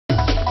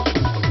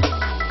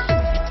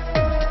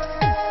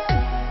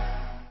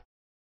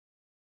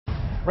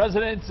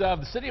Residents of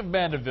the city of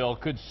Mandeville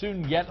could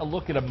soon get a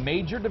look at a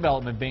major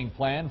development being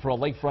planned for a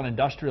lakefront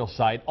industrial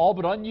site, all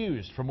but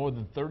unused for more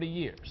than 30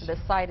 years. The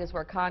site is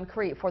where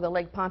concrete for the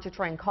Lake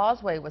Pontchartrain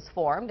Causeway was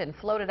formed and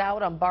floated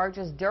out on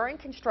barges during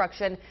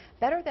construction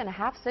better than a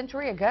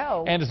half-century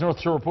ago. And as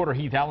North Shore reporter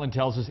Heath Allen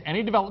tells us,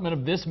 any development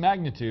of this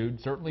magnitude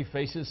certainly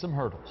faces some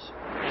hurdles.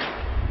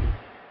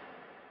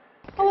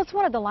 Well, it's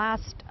one of the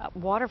last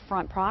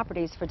waterfront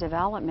properties for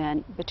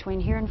development between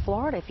here and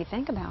Florida, if you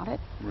think about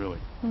it. Really?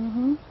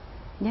 Mm-hmm.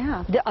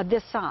 Yeah,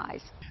 this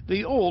size.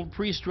 The old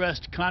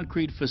pre-stressed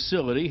concrete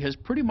facility has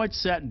pretty much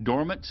sat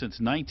dormant since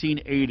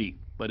 1980,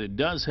 but it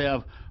does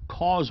have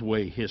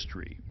causeway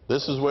history.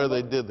 This is where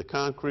they did the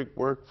concrete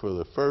work for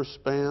the first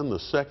span, the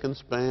second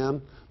span.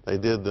 They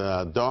did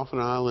the Dolphin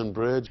Island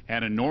Bridge.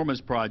 An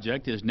enormous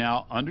project is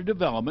now under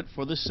development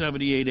for the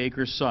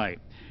 78-acre site.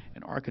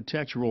 An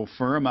architectural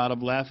firm out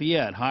of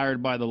Lafayette,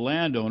 hired by the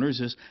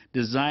landowners, is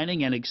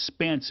designing an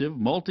expansive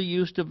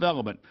multi-use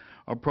development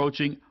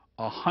approaching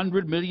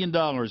 $100 million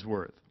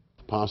worth.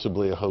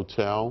 Possibly a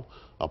hotel,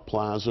 a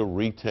plaza,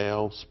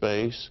 retail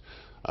space,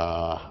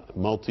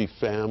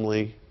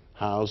 multi-family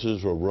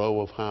houses or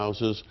row of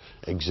houses,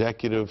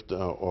 executive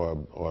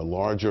or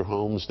larger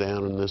homes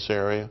down in this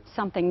area.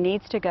 Something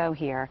needs to go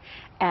here,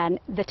 and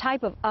the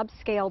type of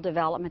upscale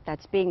development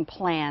that's being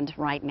planned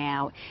right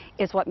now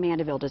is what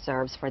Mandeville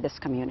deserves for this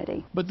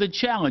community. But the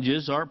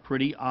challenges are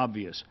pretty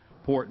obvious.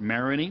 Port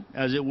Marini,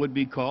 as it would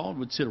be called,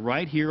 would sit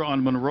right here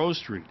on Monroe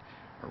Street,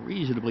 a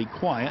reasonably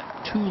quiet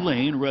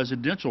two-lane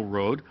residential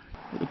road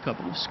with a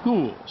couple of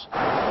schools.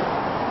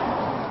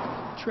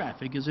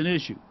 Traffic is an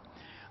issue.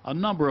 A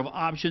number of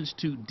options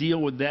to deal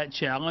with that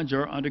challenge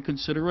are under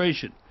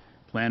consideration.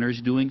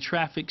 Planners doing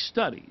traffic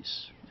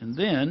studies. And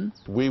then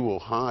we will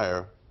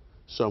hire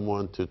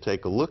someone to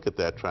take a look at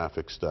that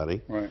traffic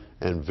study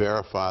and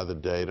verify the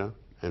data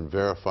and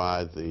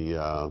verify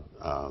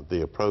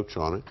the approach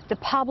on it. The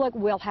public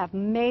will have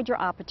major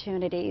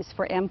opportunities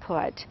for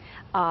input.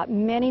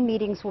 Many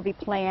meetings will be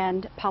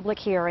planned, public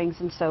hearings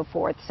and so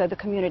forth, so the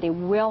community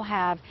will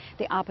have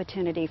the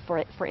opportunity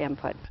for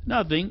input.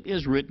 Nothing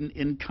is written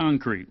in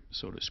concrete,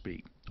 so to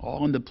speak.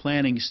 All in the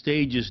planning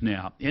stages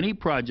now. Any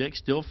project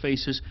still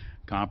faces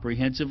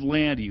comprehensive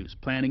land use,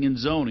 planning and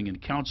zoning,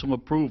 and council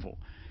approval.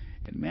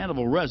 And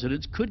Mandeville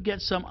residents could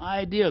get some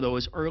idea, though,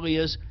 as early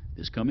as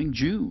this coming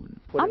June.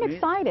 I'm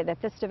excited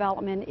that this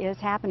development is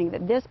happening,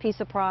 that this piece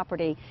of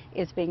property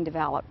is being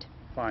developed.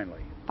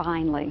 Finally.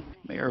 Finally.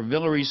 Mayor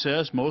Villery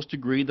says most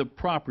agree the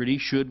property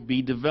should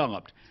be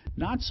developed.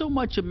 Not so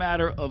much a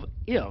matter of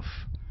if,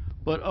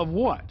 but of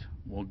what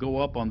will go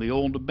up on the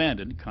old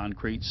abandoned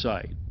concrete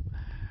site.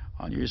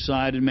 On your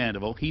side in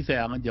Mandeville, Heath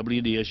Allen,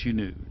 WDSU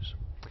News.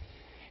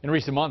 In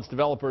recent months,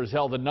 developers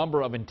held a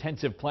number of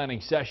intensive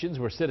planning sessions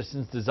where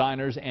citizens,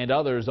 designers, and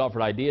others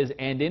offered ideas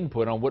and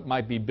input on what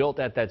might be built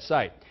at that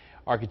site.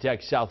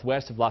 Architect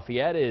Southwest of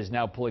Lafayette is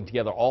now pulling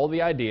together all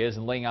the ideas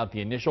and laying out the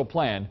initial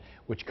plan,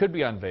 which could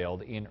be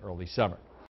unveiled in early summer.